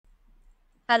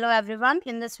Hello everyone,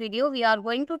 in this video we are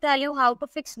going to tell you how to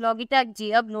fix Logitech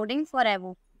G Hub loading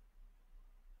forever.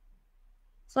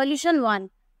 Solution 1.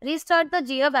 Restart the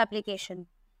G Hub application.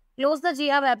 Close the G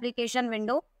Hub application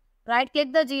window. Right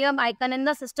click the G Hub icon in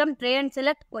the system tray and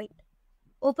select Quit.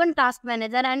 Open Task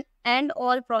Manager and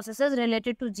all processes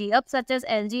related to G Hub such as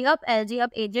LG Hub, LG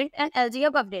Hub Agent and LG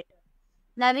Hub Updater.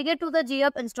 Navigate to the G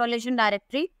Hub installation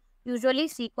directory, usually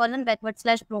C:\program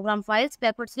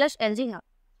files/LG Hub.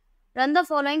 Run the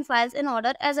following files in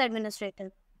order as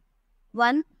administrator.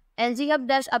 1.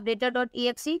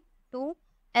 lghub-updater.exe. 2.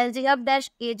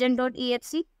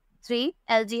 lghub-agent.exe. 3.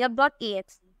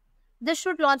 lghub.exe. This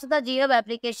should launch the G Hub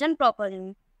application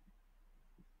properly.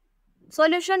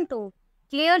 Solution 2.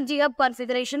 Clear G Hub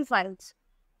configuration files.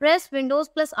 Press Windows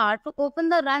plus R to open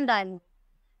the Run dialog.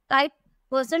 Type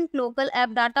 %local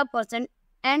app data %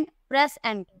 and press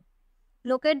Enter.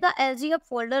 Locate the LG Hub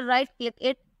folder, right-click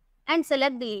it and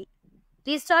select Delete.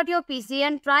 Restart your PC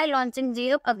and try launching G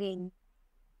Hub again.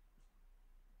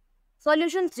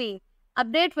 Solution 3.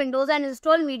 Update Windows and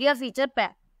install Media Feature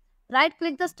Pack.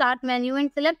 Right-click the Start menu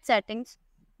and select Settings.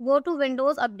 Go to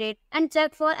Windows Update and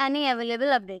check for any available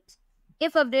updates.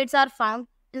 If updates are found,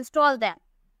 install them.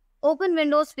 Open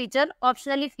Windows Feature,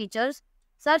 optionally Features,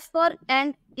 search for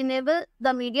and enable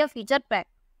the Media Feature Pack.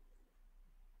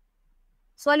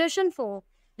 Solution 4.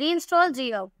 Reinstall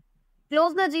G Hub.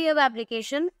 Close the G Hub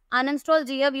application, uninstall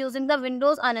G Hub using the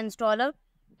Windows uninstaller,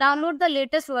 download the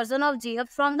latest version of G Hub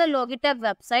from the Logitech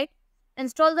website,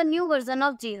 install the new version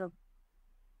of G Hub.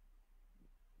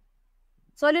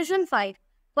 Solution 5.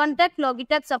 Contact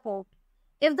Logitech support.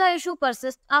 If the issue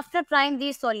persists after trying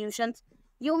these solutions,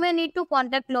 you may need to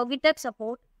contact Logitech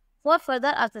support for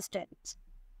further assistance.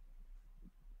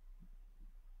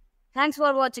 Thanks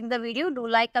for watching the video. Do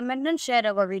like, comment and share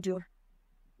our video.